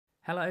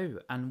Hello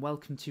and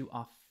welcome to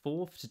our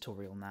fourth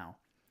tutorial now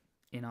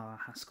in our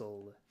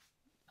Haskell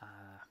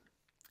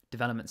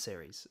development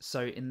series.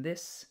 So in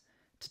this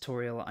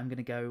tutorial I'm going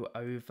to go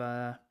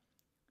over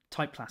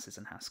type classes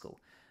in Haskell,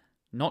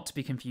 not to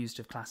be confused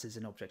with classes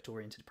in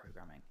object-oriented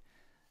programming.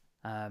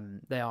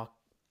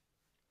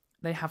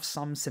 They have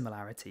some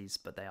similarities,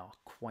 but they are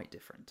quite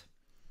different.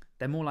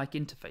 They're more like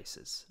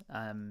interfaces,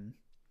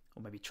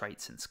 or maybe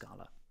traits in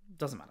Scala.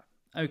 Doesn't matter.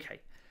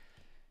 Okay,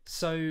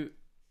 so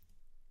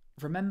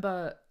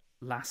remember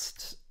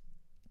last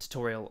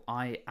tutorial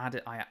I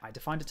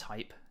defined a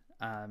type.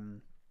 I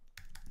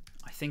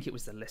think it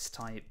was the list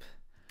type.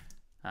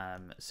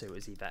 So it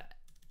was either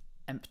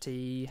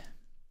empty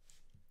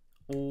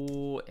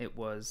or it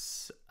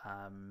was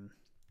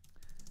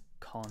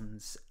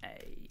cons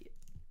a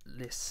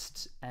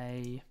list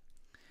a,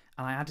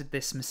 and I added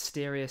this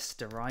mysterious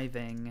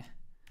deriving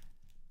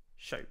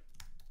show.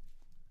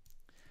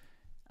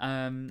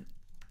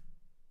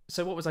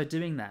 So what was I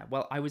doing there?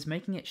 Well, I was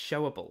making it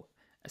showable.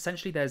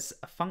 Essentially, there's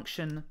a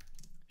function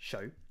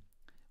show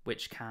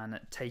which can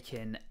take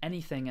in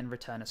anything and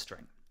return a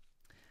string.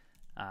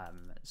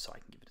 So I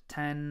can give it a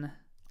 10,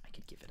 I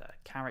could give it a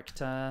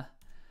character,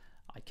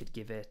 I could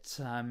give it,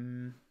 I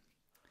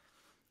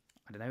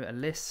don't know, a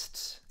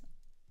list.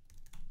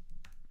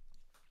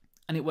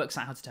 And it works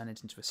out how to turn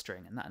it into a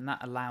string, and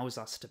that allows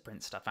us to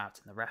print stuff out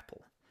in the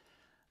REPL.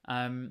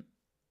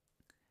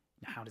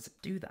 How does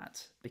it do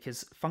that?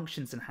 Because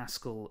functions in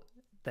Haskell,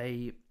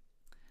 they,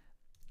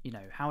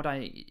 how would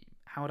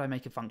I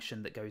make a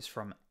function that goes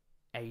from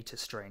a to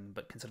string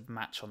but can sort of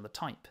match on the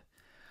type?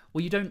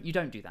 Well, you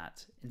don't do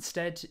that.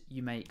 Instead,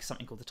 you make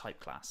something called the type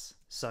class.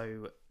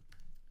 So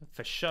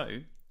for show,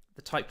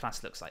 the type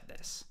class looks like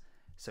this.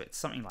 So it's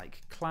something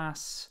like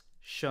class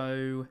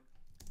show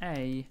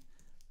a,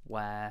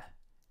 where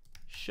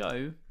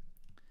show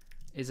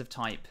is of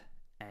type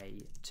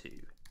a to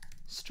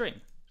string.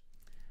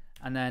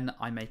 And then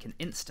I make an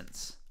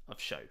instance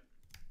of show.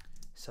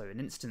 So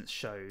an instance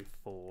show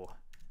for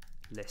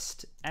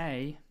list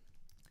A,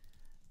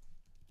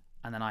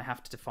 and then I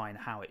have to define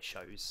how it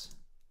shows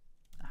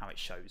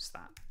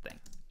that thing.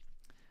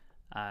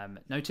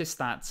 Notice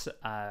that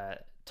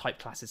type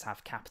classes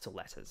have capital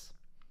letters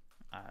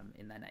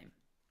in their name,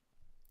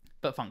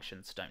 but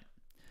functions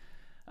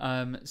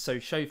don't. So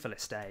show for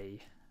list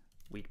A,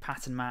 we'd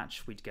pattern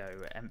match, we'd go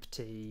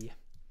empty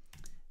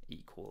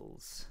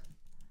equals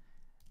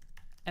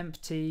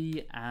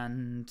empty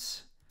and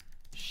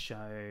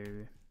show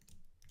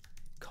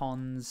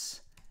cons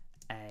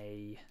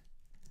a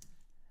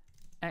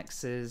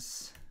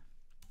x's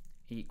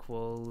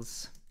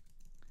equals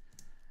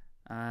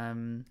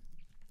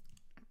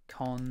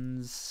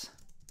cons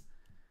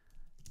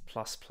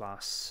plus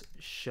plus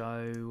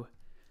show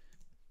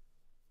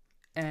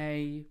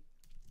a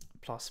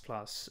plus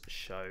plus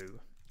show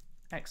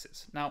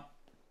x's. Now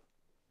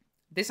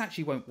this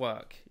actually won't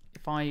work.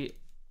 If I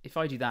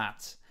do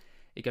that,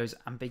 it goes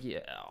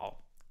ambiguous. Oh,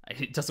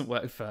 it doesn't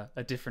work for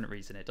a different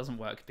reason. It doesn't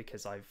work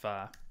because I've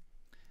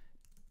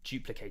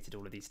duplicated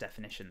all of these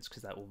definitions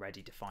because they're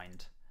already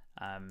defined.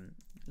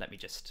 Let me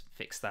just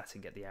fix that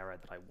and get the error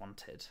that I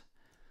wanted.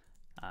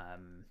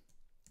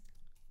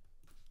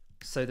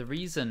 So the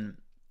reason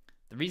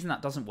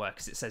that doesn't work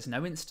is it says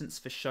no instance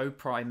for show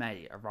prime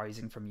a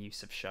arising from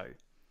use of show.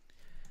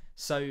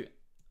 So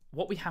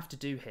what we have to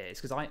do here is,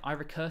 because I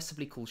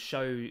recursively call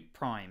show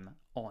prime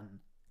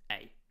on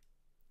a.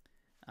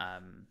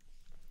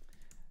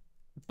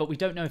 But we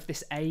don't know if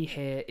this a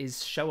here is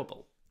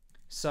showable.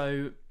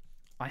 So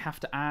I have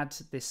to add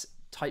this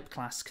type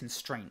class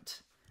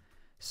constraint.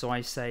 So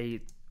I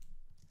say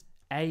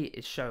a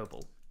is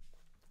showable.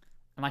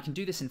 And I can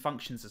do this in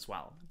functions as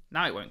well.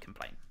 Now it won't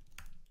complain.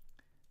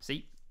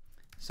 See?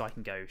 So I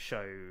can go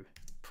show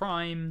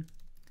prime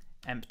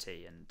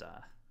empty, and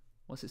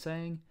what's it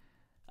saying?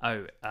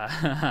 Oh,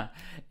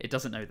 it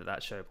doesn't know that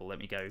that's showable. Let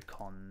me go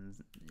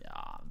cons.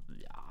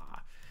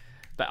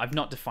 But I've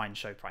not defined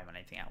show prime on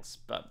anything else,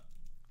 but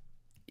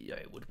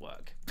it would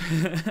work.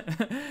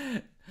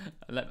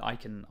 I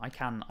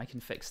can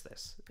fix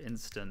this.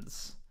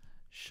 Instance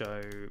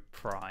show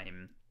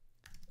prime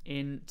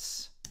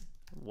int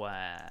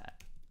where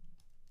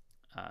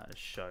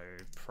show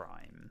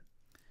prime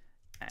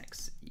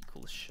x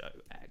equals show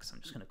x. I'm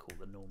just going to call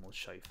the normal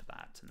show for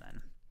that, and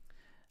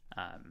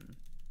then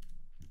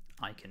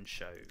I can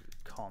show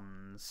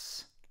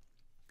cons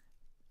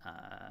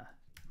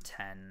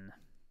 10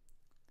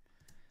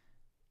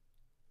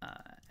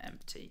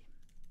 empty.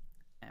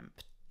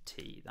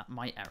 That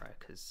might error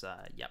because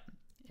yep,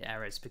 it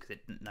errors because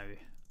it didn't know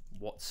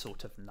what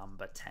sort of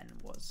number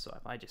 10 was. So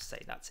if I just say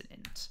that's an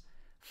int,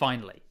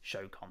 finally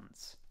show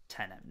cons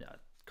 10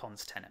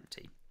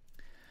 empty.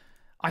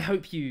 I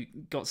hope you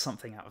got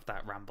something out of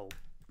that ramble.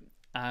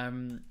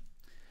 Now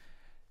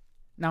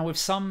with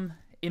some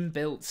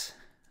inbuilt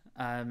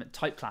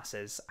type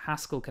classes,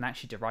 Haskell can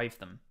actually derive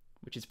them,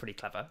 which is pretty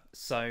clever.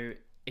 So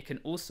it can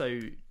also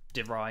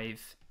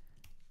derive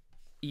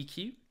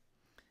EQ,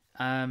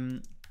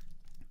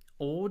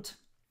 ORD,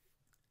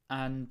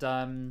 and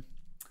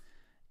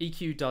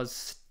EQ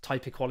does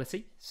type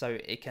equality, so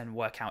it can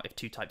work out if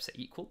two types are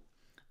equal.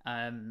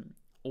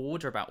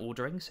 Order about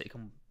ordering, so it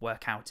can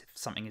work out if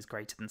something is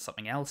greater than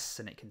something else,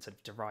 and it can sort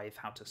of derive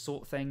how to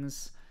sort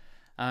things.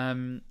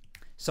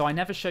 So I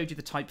never showed you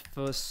the type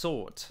for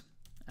sort.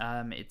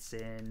 It's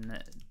in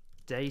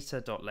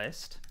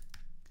data.list,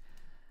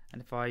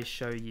 and if I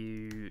show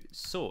you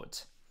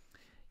sort,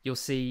 you'll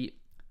see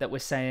that we're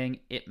saying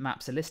it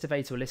maps a list of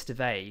A to a list of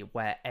A,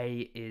 where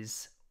A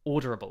is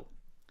orderable.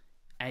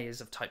 A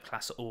is of type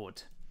class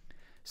ord.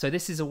 So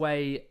this is a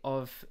way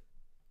of,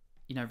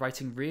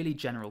 writing really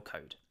general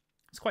code.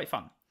 It's quite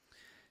fun.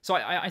 So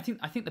I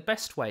think the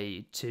best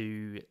way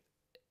to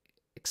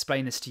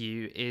explain this to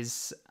you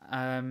is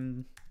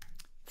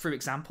through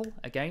example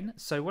again.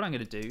 So what I'm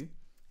going to do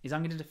is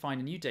I'm going to define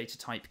a new data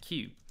type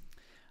Q,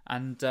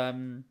 and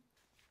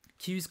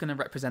Q is going to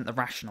represent the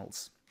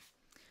rationals.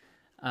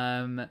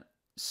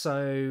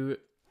 So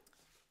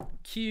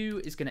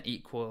Q is going to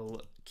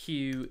equal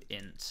Q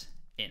int.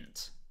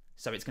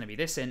 So it's going to be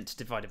this int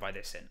divided by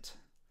this int.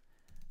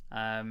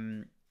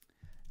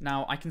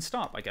 Now I can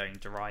start by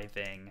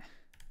deriving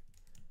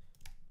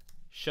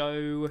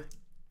show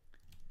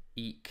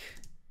eq.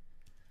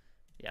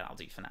 Yeah, that'll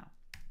do for now.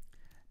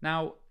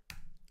 Now,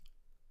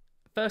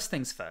 first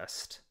things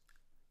first,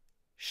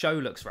 show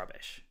looks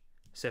rubbish.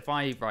 So if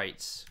I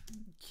write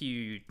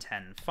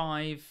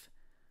Q10.5,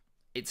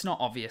 it's not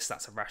obvious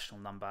that's a rational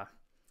number.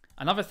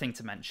 Another thing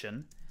to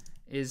mention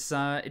is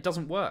it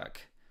doesn't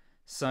work.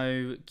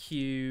 So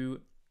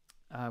Q,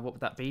 what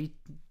would that be?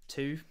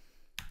 2?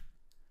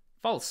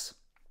 False.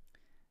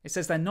 It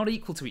says they're not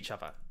equal to each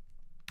other.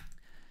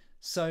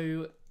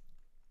 So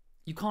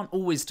you can't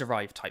always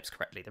derive types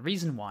correctly. The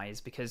reason why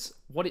is because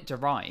what it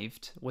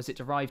derived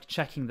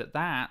checking that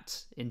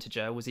that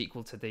integer was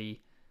equal to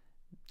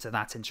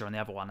that integer on the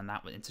other one, and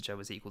that integer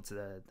was equal to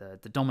the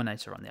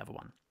denominator on the other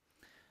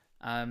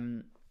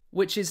one,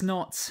 which is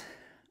not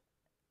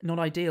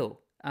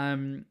ideal.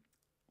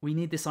 We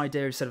need this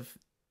idea of sort of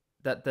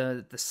that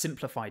the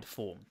simplified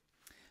form.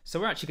 So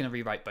we're actually going to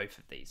rewrite both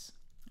of these.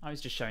 I was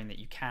just showing that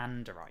you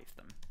can derive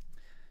them.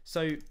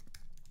 So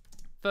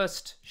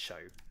first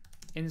show,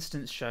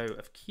 instance show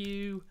of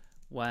Q,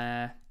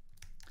 where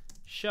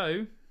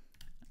show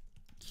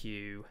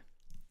Q,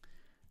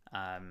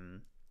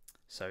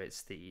 so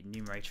it's the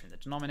numerator and the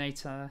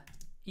denominator,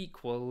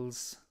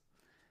 equals,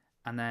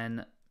 and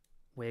then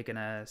we're going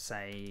to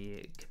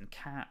say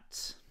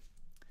concat,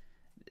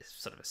 it's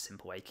sort of a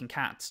simple way,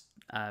 concat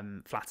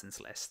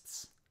flattens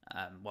lists,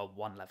 well,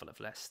 one level of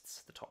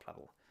lists, the top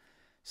level.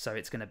 So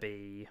it's going to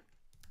be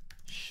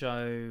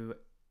show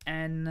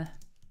n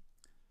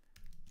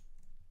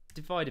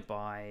divided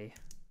by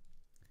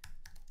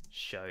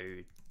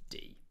show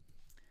d.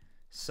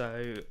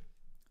 So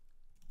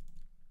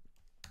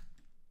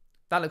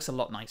that looks a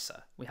lot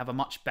nicer. We have a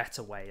much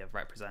better way of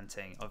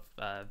representing,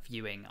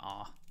 viewing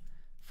our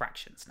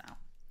fractions now.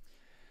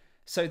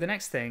 So the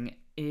next thing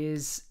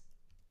is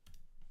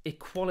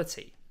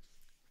equality.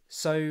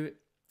 So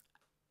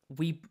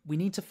we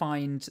need to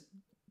find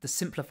the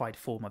simplified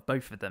form of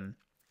both of them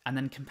and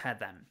then compare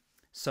them.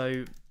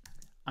 So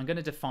I'm going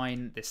to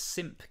define this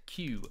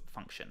simpq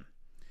function,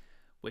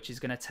 which is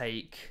going to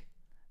take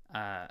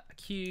a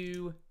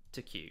q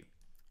to q,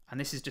 and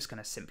this is just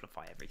going to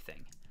simplify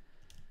everything.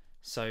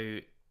 So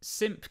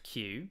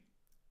simpq,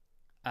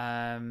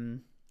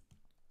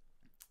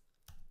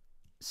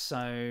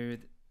 so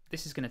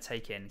this is going to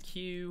take in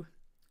q,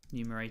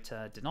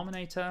 numerator,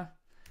 denominator,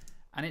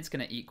 and it's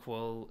going to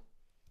equal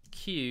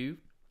q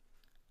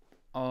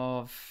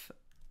of,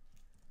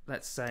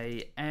 let's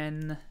say,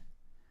 n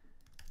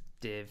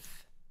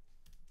div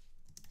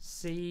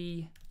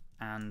c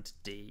and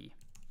d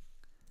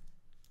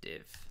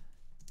div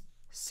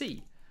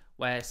c,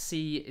 where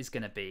c is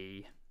going to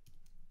be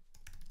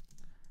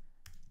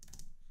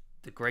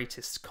the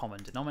greatest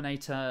common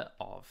denominator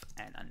of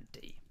n and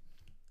d.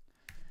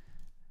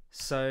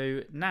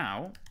 So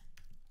now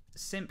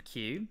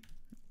simpq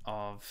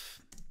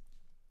of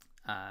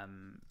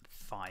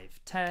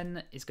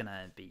 510 is going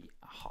to be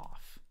a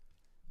half.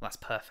 Well, that's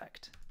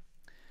perfect.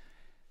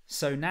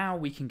 So now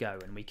we can go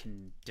and we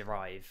can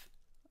derive,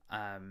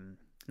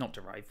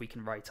 we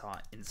can write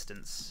our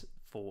instance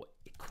for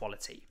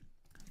equality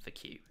for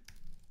Q.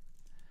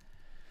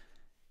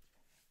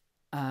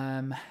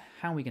 How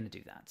are we going to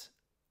do that?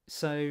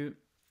 So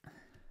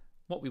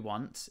what we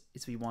want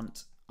is we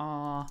want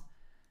R1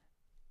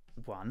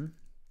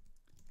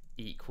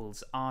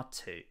 equals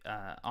R2,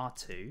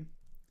 R2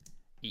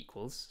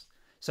 equals,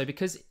 so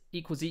because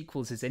equals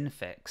is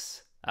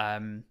infix,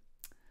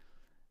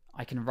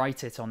 I can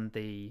write it on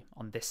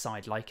this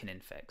side like an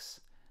infix.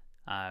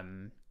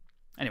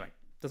 Anyway,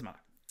 doesn't matter.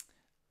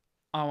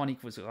 R1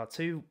 equals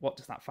R2. What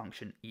does that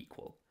function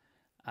equal?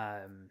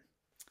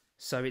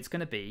 So it's going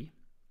to be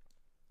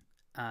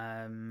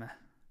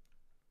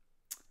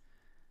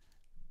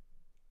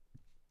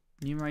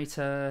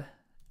numerator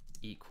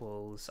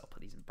equals, I'll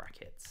put these in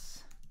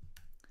brackets.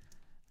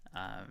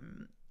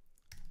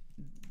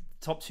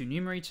 Top two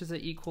numerators are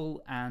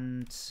equal,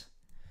 and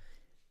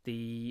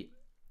the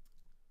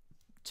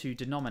two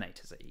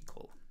denominators are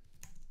equal.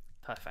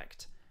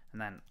 Perfect.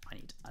 And then I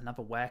need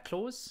another where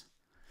clause,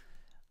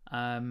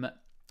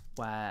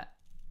 where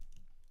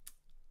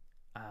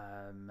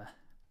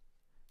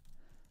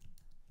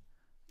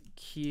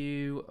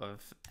q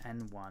of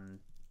n1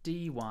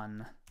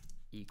 d1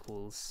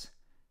 equals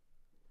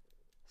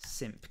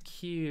simp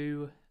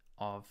q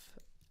of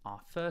our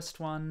first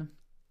one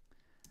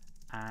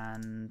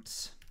and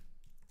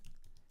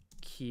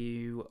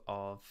q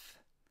of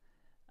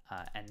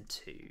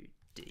n2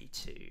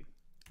 d2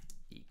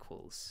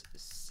 equals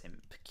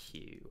simp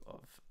q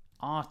of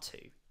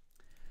r2.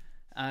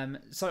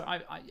 So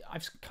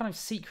I've kind of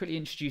secretly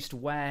introduced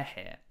where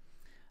here.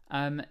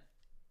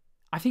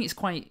 I think it's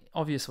quite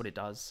obvious what it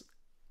does.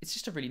 It's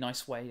just a really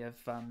nice way of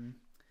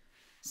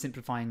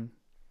simplifying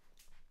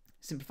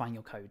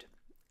your code,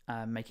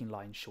 making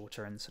lines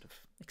shorter and sort of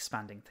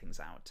expanding things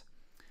out.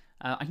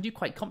 I can do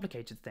quite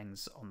complicated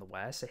things on the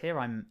where. So here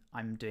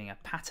I'm doing a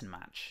pattern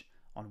match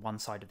on one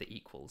side of the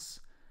equals.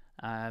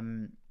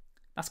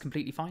 That's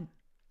completely fine.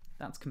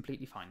 That's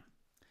completely fine.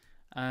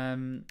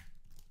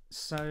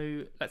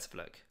 So let's have a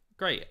look.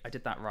 Great, I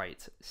did that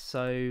right.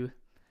 So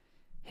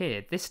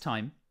here, this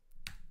time,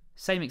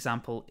 same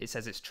example, it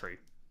says it's true.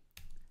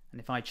 And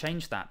if I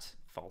change that,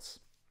 false.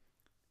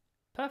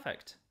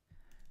 Perfect.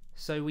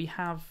 So we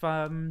have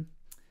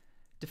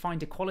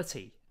defined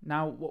equality.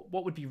 Now,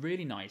 what would be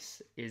really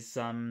nice is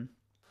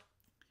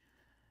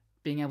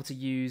being able to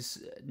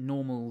use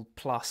normal,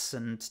 plus,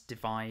 and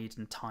divide,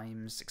 and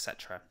times,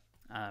 etc.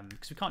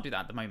 Because we can't do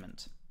that at the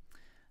moment.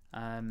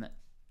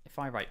 If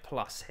I write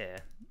plus here,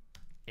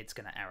 it's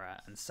going to error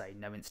and say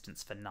no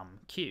instance for num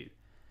q.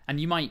 And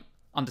you might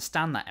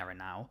understand that error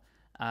now.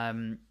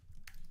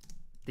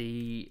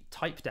 The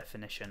type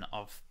definition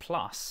of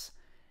plus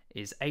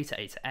is a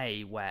to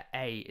a, where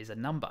a is a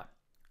number.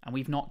 And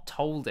we've not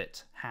told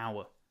it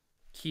how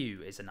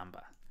q is a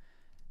number.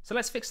 So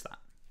let's fix that.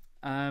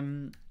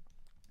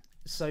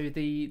 So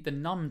the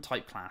num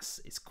type class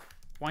is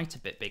quite a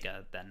bit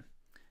bigger than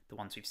the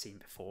ones we've seen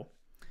before.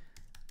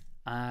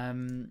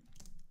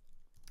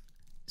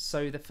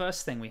 So the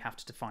first thing we have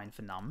to define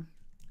for num,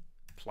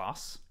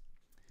 plus,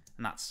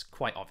 and that's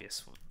quite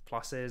obvious what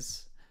plus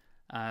is.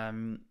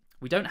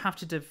 We don't have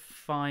to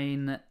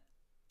define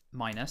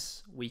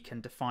minus. We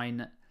can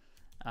define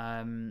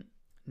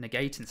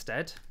negate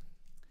instead.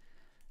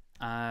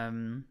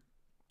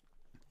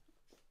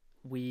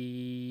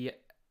 We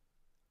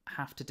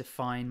have to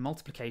define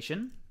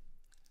multiplication.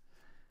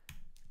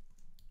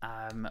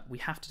 We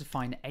have to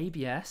define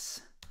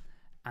ABS.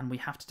 And we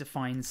have to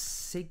define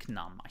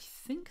signum. I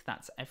think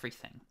that's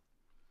everything.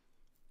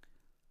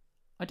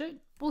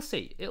 We'll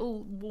see.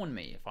 It'll warn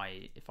me if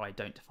I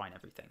don't define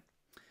everything.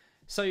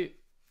 So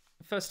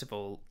first of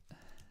all,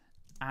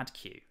 add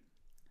q.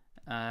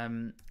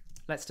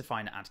 Let's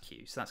define add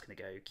q. So that's going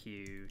to go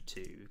q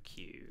to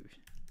q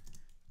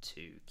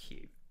to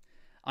q.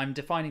 I'm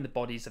defining the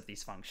bodies of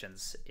these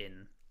functions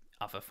in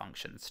other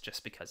functions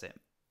just because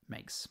it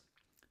makes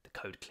the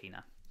code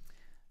cleaner.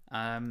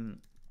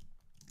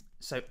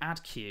 So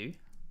add q,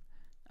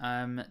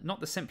 not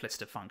the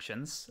simplest of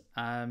functions.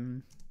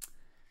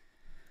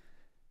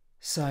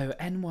 So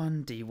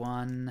n1,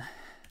 d1,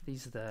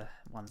 these are the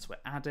ones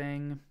we're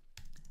adding.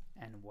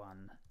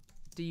 n1,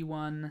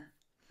 d1.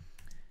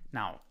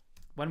 Now,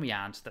 when we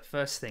add, the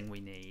first thing we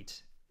need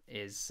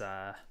is,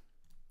 so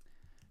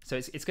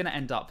it's going to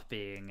end up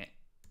being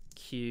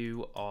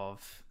q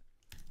of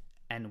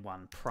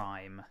n1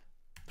 prime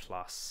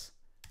plus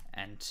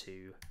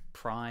n2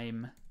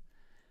 prime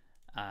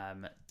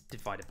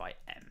divided by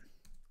m.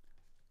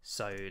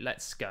 So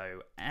let's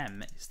go.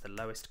 M is the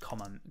lowest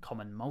common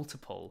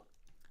multiple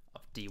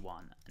of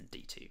d1 and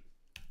d2.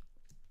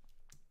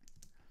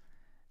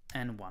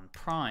 n1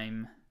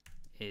 prime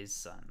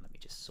is, let me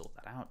just sort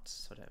that out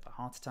so I don't have a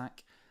heart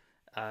attack.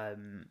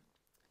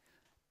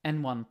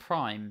 n1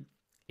 prime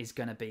is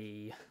going to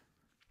be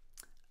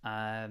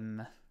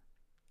n1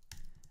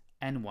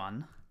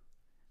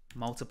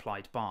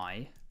 multiplied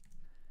by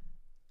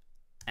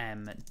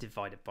m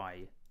divided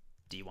by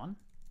d1.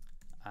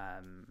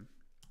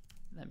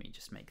 Let me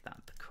just make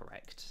that the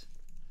correct.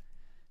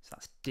 So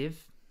that's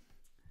div.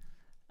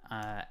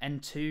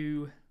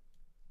 N2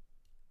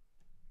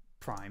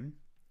 prime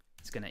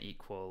is going to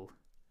equal,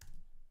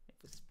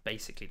 it's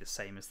basically the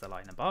same as the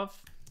line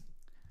above,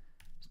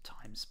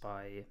 times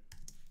by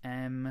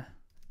m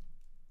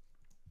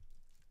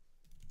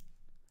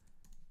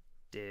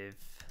div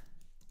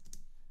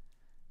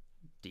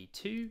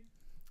d2.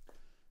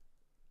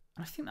 And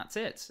I think that's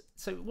it.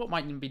 So what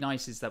might be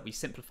nice is that we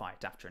simplify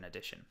it after an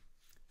addition.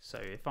 So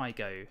if I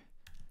go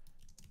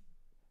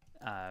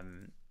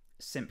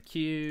simp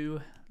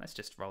q, let's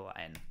just roll that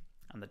in,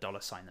 and the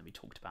 $sign that we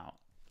talked about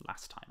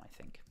last time, I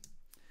think.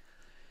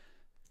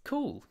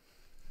 Cool.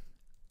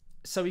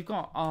 So we've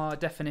got our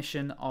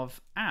definition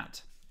of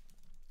add.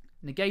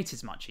 Negate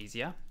is much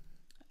easier.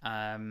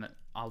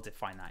 I'll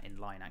define that in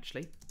line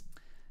actually.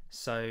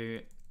 So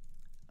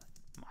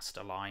must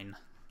align.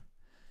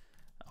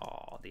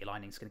 Oh, the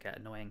aligning is going to get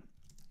annoying.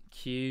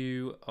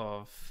 Q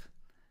of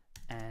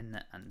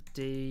n and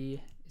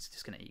d is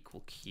just going to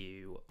equal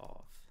q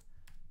of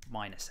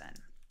minus n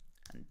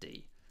and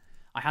d.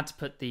 I had to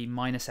put the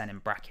minus n in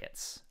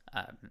brackets,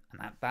 and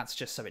that's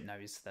just so it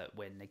knows that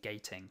we're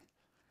negating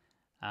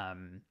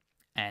n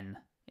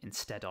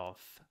instead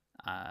of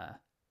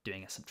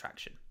doing a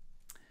subtraction.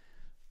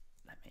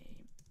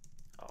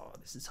 Oh,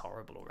 this is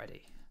horrible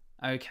already.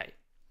 Okay,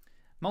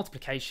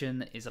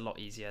 multiplication is a lot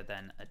easier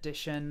than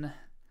addition.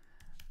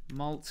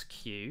 Mult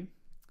q,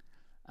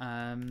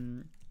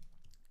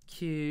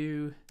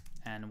 q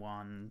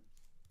n1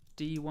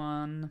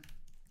 d1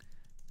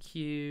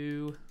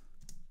 q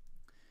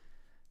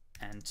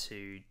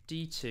n2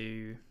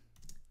 d2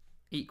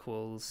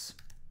 equals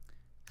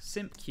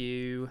simp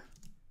q,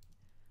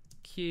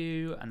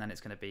 and then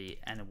it's going to be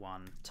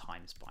n1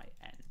 times by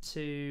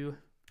n2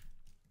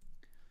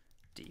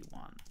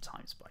 d1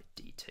 times by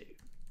d2.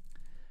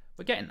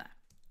 We're getting there.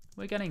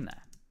 We're getting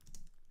there.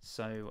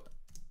 So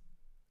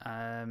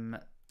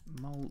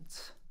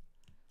mult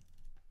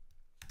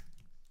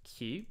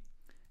q.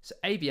 So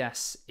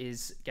ABS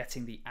is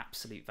getting the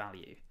absolute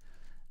value.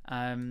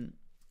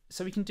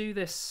 So we can do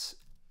this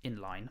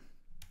in line.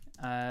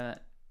 So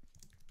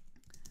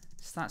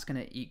that's going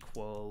to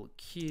equal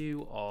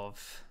q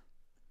of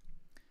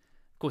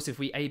course, if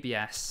we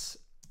ABS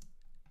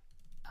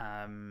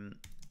n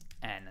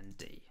and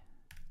d,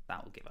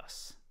 that will give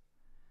us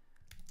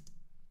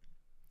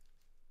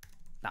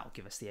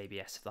the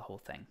ABS of the whole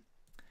thing.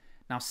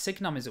 Now,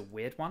 signum is a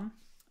weird one.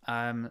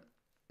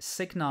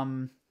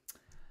 Signum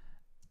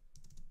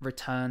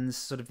returns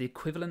sort of the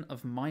equivalent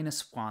of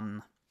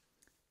 -1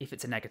 if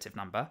it's a negative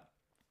number,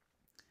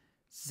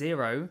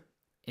 0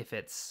 if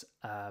it's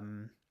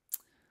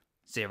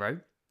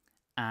 0,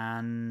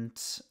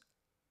 and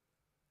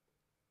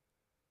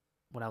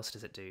what else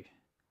does it do?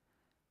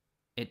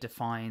 It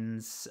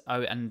defines,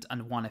 oh, and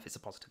 1 if it's a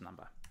positive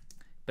number.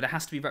 But it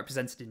has to be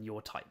represented in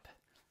your type.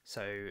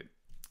 So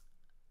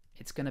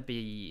it's going to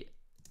be,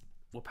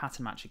 we'll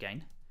pattern match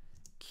again,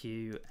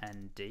 q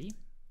and d.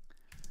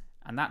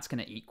 And that's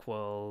going to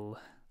equal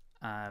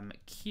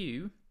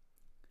q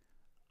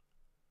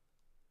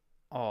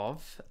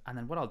of, and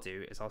then what I'll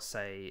do is I'll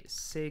say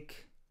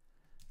sig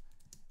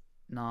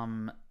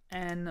num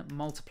n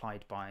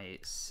multiplied by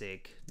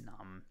sig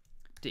num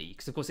d.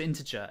 Because of course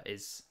integer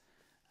is,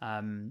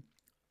 it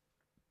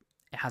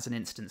has an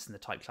instance in the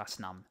type class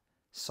num.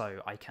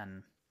 So I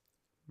can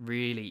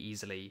really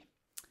easily,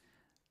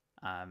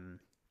 I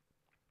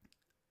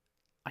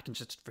can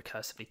just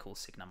recursively call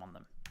signum on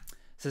them.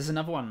 So there's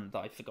another one that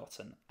I've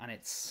forgotten, and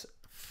it's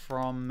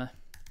from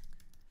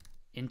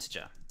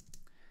integer.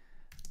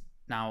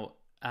 Now,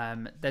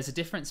 there's a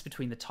difference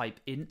between the type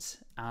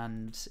int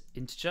and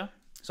integer.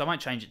 So I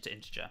might change it to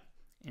integer.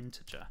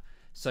 Integer.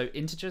 So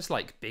integer's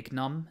like big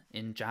num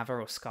in Java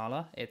or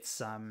Scala. It's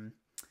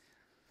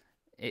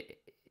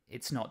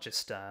it's not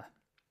just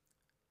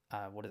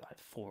what is that,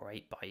 4 or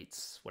 8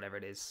 bytes, whatever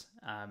it is.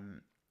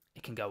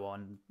 It can go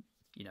on,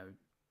 you know,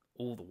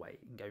 all the way.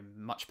 It can go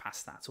much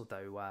past that,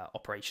 although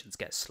operations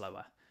get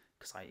slower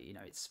because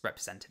it's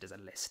represented as a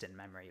list in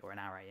memory or an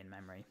array in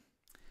memory.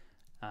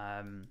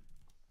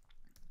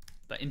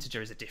 But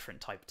integer is a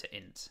different type to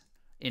int.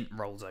 Int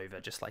rolls over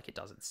just like it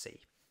does in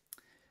C.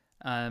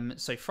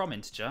 So from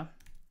integer,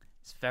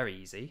 it's very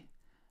easy.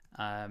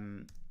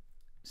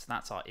 So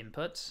that's our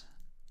input,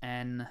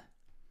 n,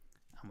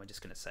 and we're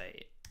just going to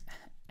say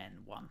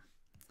n1.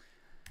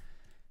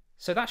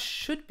 So that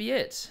should be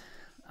it.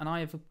 And I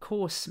have, of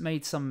course,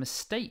 made some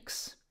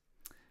mistakes.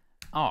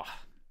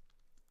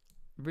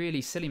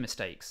 Really silly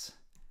mistakes.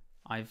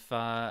 I've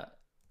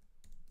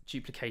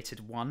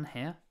duplicated 1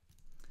 here.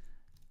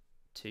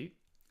 2.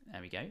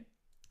 There we go.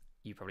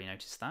 You probably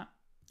noticed that.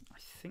 I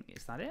think,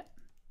 is that it?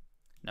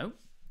 No.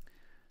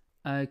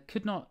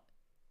 Could not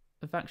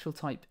of actual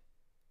type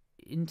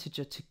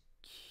integer to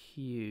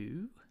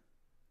q.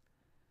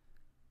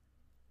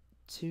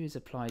 2 is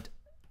applied.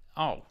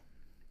 Oh.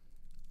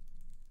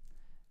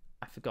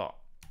 I forgot.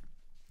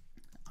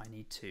 I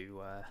need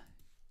to,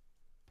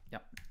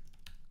 yep.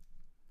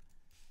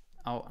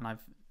 Oh, and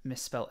I've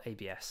misspelled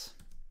ABS.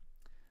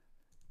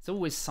 It's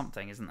always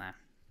something, isn't there?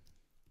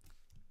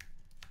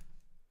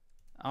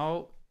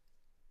 Oh,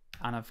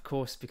 and of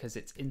course, because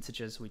it's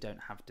integers, we don't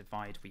have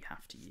divide, we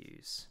have to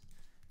use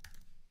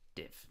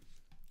div.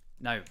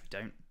 No, we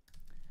don't,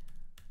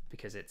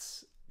 because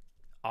it's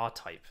R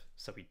type,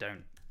 so we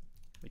don't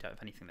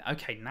have anything there.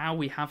 Okay, now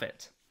we have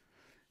it.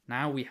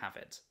 Now we have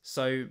it.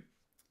 So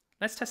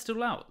let's test it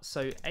all out.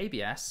 So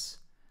ABS,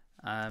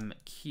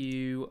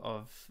 Q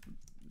of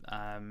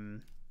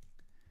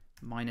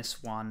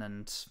 -1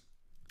 and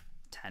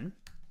 10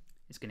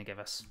 is going to give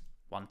us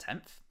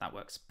 1/10. That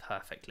works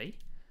perfectly.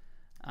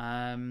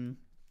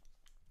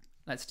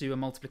 Let's do a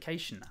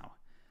multiplication now.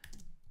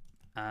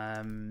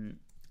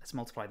 Let's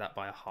multiply that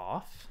by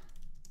 1/2.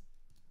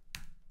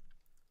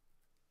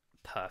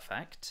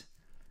 Perfect.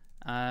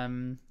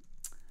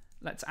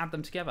 Let's add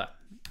them together.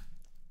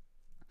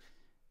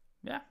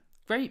 Yeah,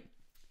 great.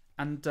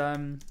 And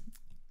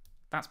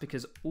that's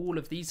because all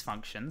of these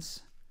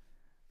functions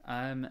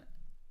are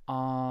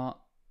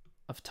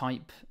of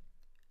type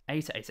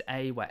A to A to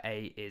A, where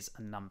A is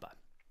a number.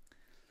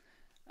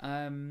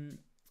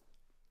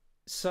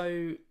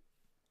 So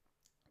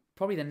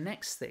probably the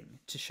next thing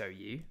to show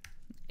you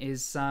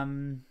is I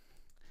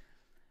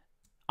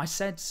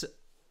said,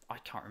 I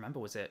can't remember,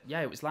 was it? Yeah,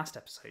 it was last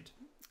episode.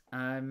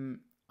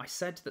 I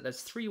said that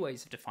there's 3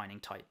 ways of defining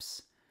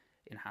types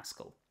in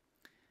Haskell.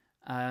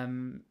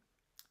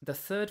 The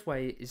third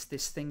way is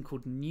this thing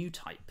called new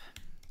type.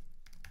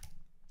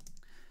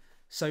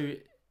 So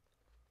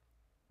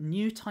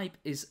new type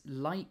is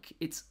like,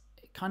 it's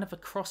kind of a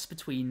cross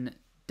between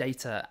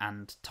data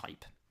and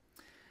type,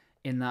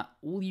 in that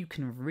all you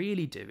can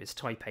really do is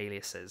type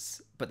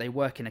aliases, but they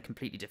work in a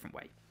completely different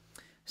way.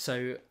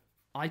 So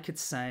I could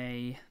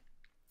say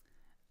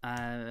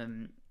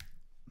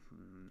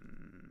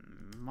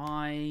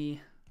my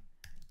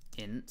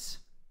int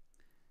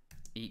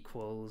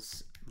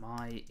equals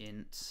my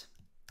int.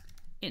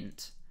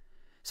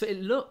 So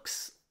it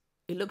looks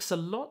a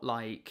lot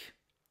like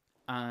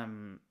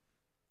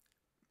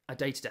a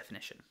data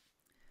definition,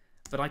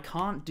 but I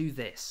can't do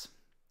this.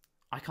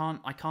 I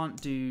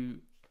can't do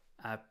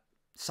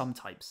sum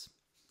types.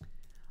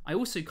 I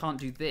also can't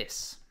do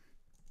this.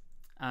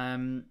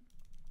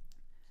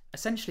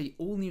 Essentially,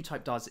 all new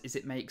type does is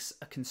it makes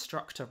a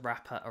constructor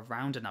wrapper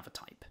around another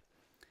type.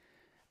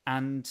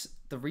 And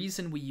the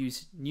reason we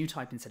use new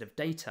type instead of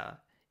data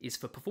is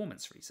for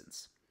performance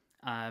reasons.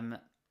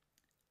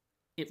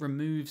 It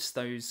removes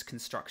those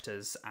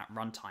constructors at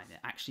runtime. It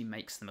actually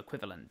makes them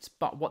equivalent.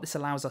 But what this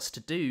allows us to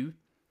do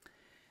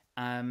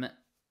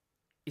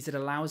is it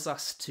allows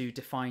us to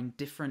define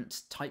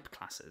different type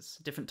classes,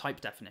 different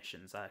type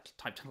definitions,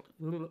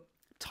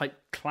 type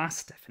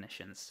class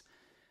definitions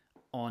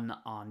on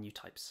our new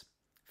types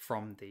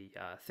from the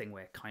thing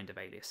we're kind of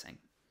aliasing.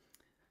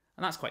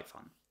 And that's quite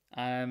fun.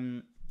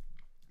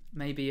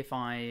 Maybe if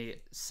I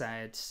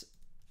said,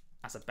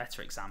 as a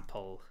better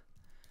example,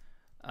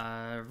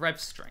 rev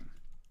string.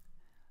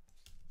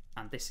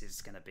 And this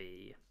is going to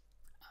be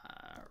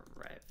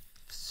rev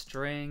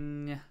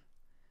string.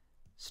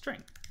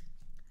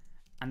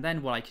 And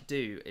then what I could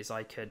do is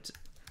I could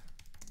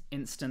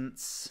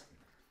instance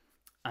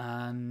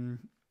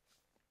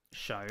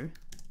show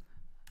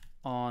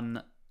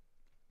on,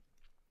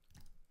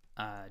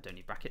 don't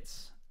need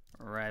brackets,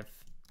 rev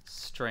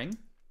string,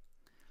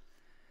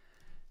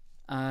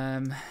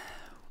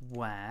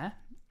 where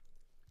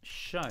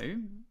show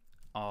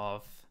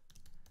of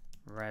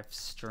rev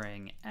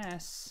string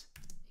s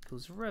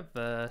equals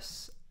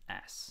reverse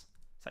s.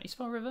 Is that how you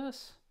spell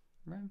reverse?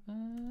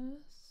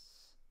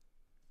 Reverse?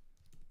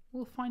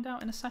 We'll find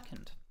out in a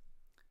second.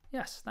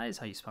 Yes, that is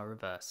how you spell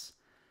reverse.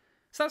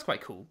 So that's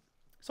quite cool.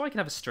 So I can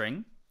have a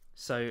string.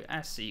 So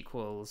s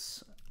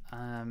equals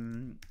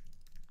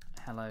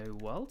hello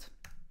world.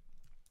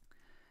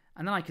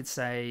 And then I could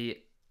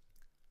say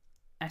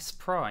s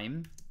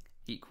prime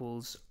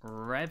equals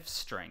rev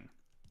string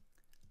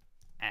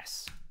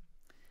s.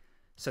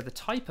 So the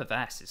type of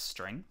s is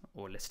string,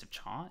 or list of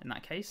char in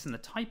that case, and the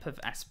type of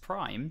s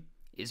prime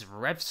is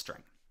rev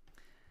string.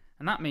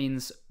 And that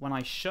means when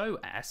I show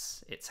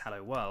s, it's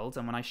hello world,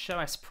 and when I show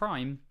s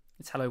prime,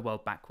 it's hello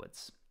world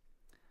backwards.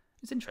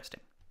 It's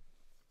interesting.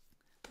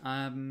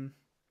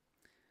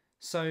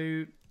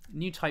 So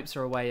new types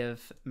are a way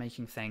of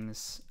making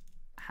things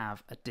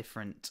have a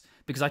different,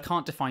 because I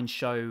can't define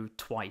show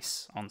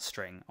twice on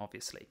string,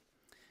 obviously.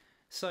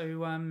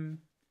 So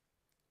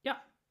yeah,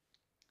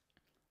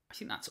 I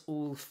think that's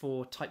all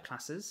for type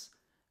classes.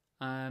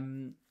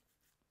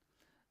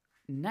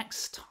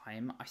 Next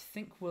time, I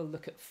think we'll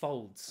look at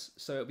folds.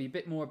 So it'll be a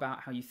bit more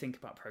about how you think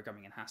about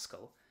programming in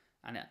Haskell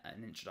and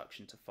an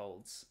introduction to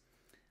folds.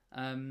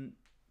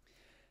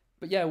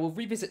 But yeah, we'll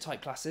revisit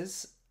type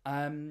classes.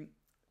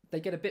 They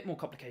get a bit more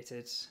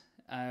complicated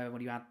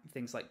when you add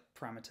things like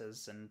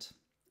parameters, and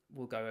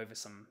we'll go over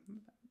some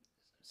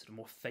sort of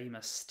more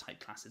famous type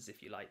classes,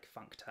 if you like: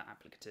 functor,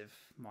 applicative,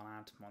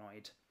 monad,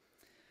 monoid.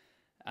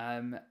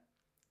 And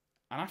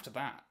after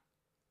that,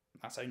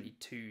 that's only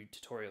 2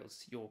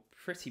 tutorials. You're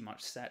pretty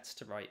much set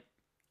to write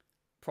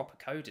proper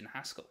code in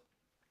Haskell.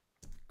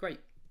 Great.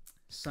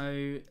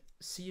 So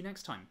see you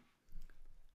next time.